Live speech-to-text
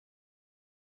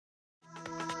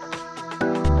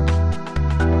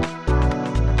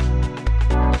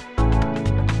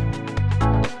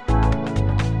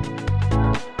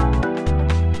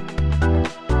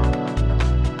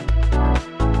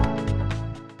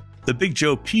The Big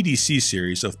Joe PDC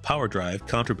series of power drive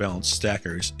counterbalanced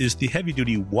stackers is the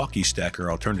heavy-duty Walkie stacker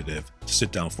alternative to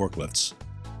sit-down forklifts.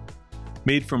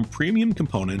 Made from premium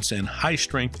components and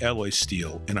high-strength alloy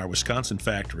steel in our Wisconsin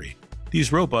factory,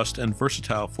 these robust and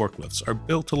versatile forklifts are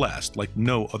built to last like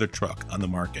no other truck on the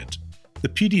market. The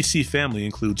PDC family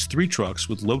includes 3 trucks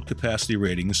with load capacity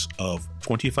ratings of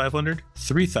 2,500,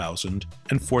 3,000,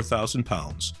 and 4,000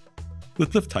 pounds,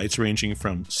 with lift heights ranging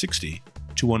from 60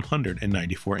 to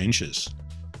 194 inches.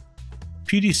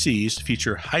 PDCs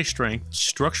feature high-strength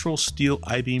structural steel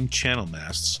I-beam channel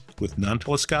masts with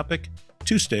non-telescopic,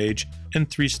 2-stage, and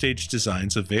 3-stage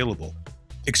designs available.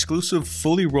 Exclusive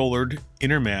fully rollered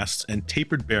inner masts and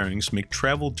tapered bearings make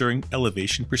travel during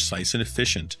elevation precise and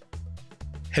efficient.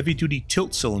 Heavy-duty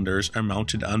tilt cylinders are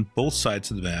mounted on both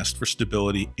sides of the mast for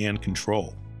stability and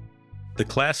control. The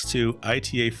Class II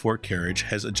ITA fork carriage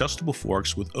has adjustable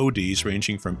forks with ODs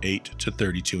ranging from 8 to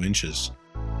 32 inches.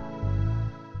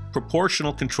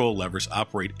 Proportional control levers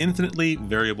operate infinitely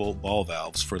variable ball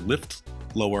valves for lift,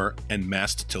 lower, and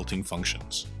mast tilting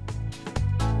functions.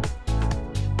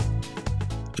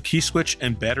 A key switch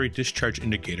and battery discharge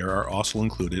indicator are also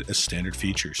included as standard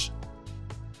features.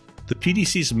 The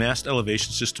PDC's mast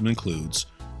elevation system includes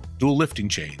dual lifting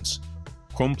chains,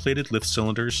 chrome-plated lift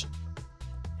cylinders,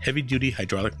 heavy-duty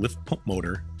hydraulic lift pump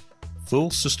motor,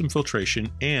 full system filtration,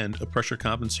 and a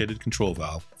pressure-compensated control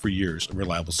valve for years of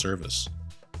reliable service.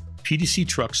 PDC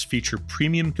trucks feature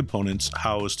premium components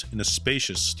housed in a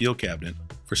spacious steel cabinet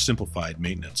for simplified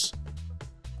maintenance.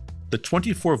 The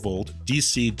 24-volt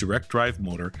DC direct drive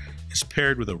motor is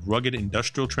paired with a rugged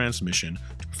industrial transmission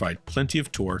to provide plenty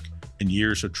of torque and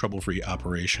years of trouble-free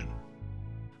operation.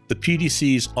 The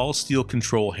PDC's all-steel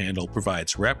control handle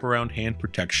provides wraparound hand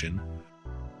protection,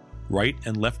 right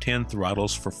and left-hand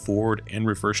throttles for forward and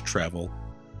reverse travel,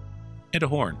 and a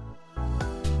horn.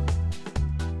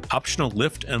 Optional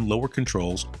lift and lower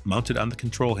controls mounted on the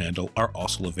control handle are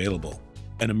also available.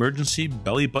 An emergency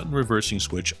belly button reversing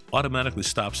switch automatically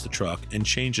stops the truck and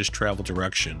changes travel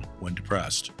direction when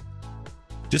depressed.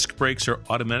 Disc brakes are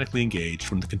automatically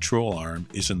engaged when the control arm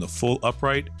is in the full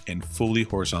upright and fully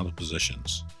horizontal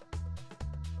positions.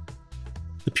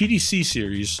 The PDC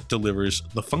series delivers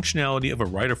the functionality of a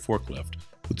rider forklift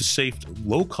with the safe,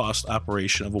 low-cost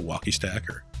operation of a Walkie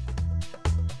stacker.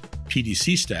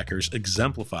 PDC stackers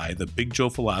exemplify the Big Joe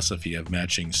philosophy of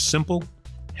matching simple,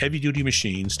 heavy-duty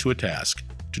machines to a task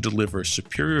to deliver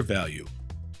superior value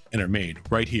and are made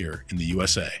right here in the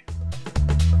USA.